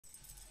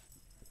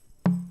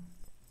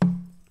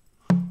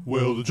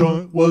Well, the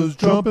joint was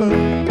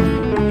jumping,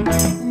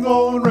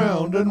 going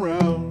round and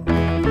round.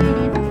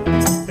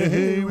 Hey,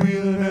 hey,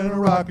 wheeling and a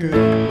rocking,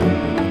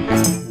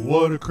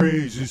 what a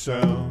crazy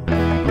sound.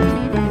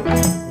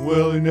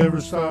 Well, he never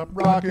stopped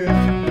rocking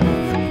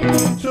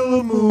till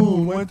the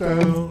moon went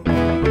down.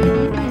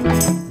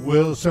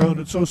 Well, it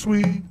sounded so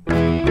sweet,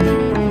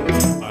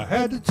 I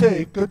had to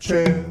take a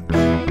chance.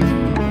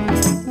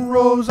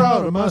 Rose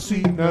out of my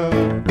seat now,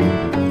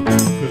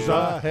 'cause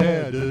I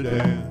had to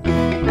dance.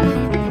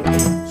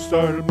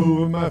 Started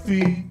moving my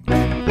feet,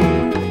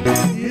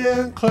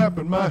 yeah, and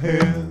clapping my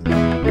hands.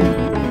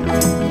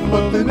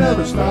 But they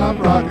never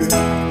stopped rocking,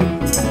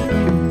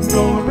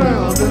 going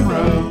round and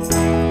round.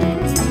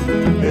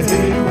 Hey,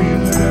 hey,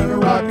 wheeling and a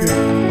rocking,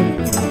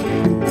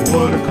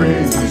 what a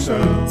crazy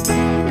sound.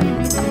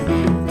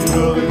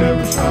 Well, they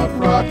never stopped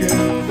rocking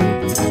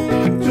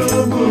till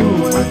the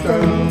moon went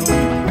down.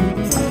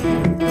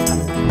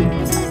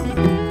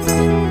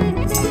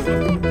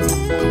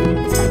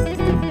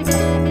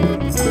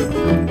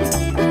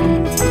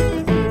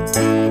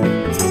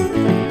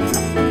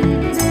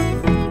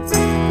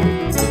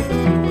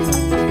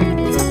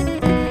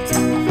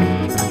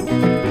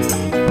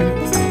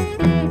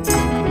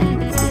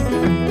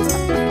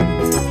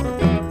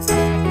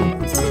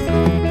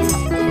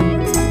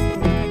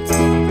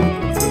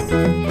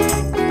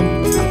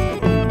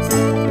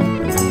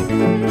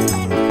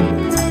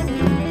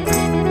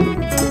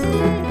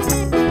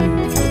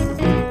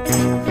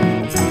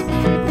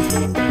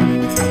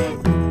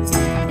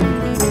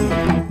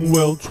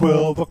 Well,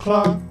 12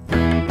 o'clock,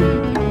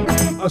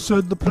 I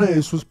said the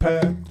place was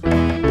packed.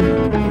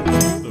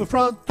 The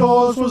front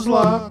doors was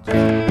locked,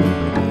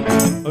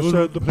 I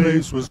said the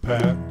place was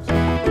packed.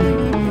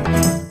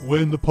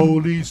 When the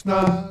police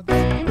knocked,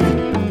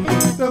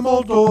 them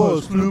old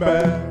doors flew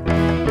back.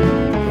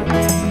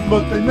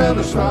 But they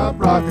never stopped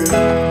rocking,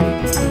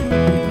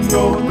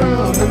 going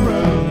round and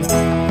round.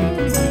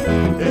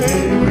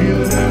 Hey,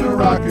 wheeling and a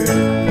rocking,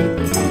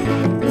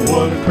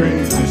 what a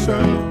crazy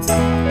sound.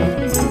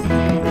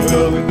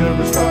 Well, they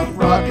never stopped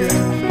rocking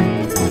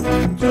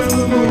till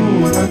the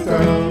moon went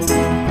down.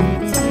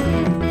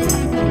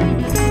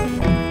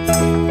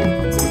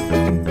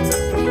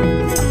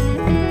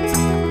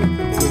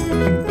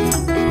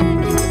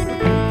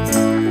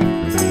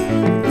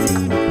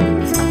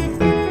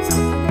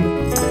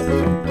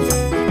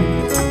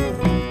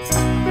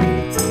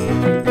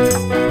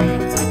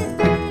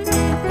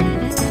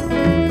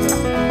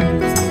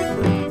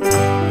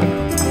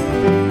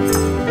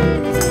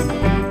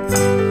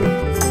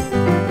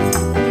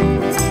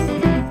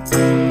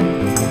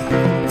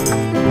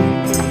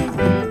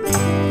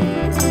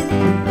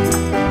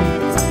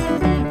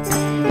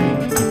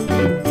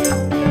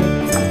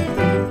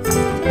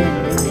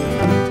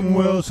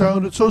 It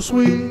sounded so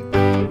sweet,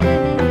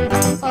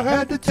 I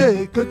had to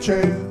take a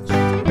chance.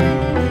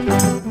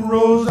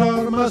 Rose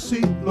out of my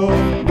seat,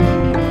 Lord,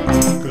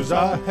 'cause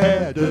I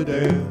had to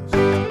dance.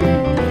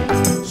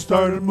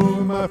 Started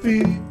moving my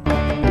feet,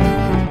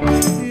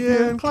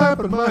 yeah, and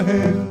clapping my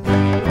hands.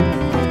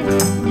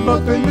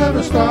 But they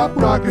never stopped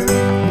rocking,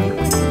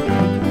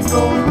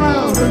 going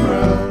round and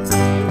round.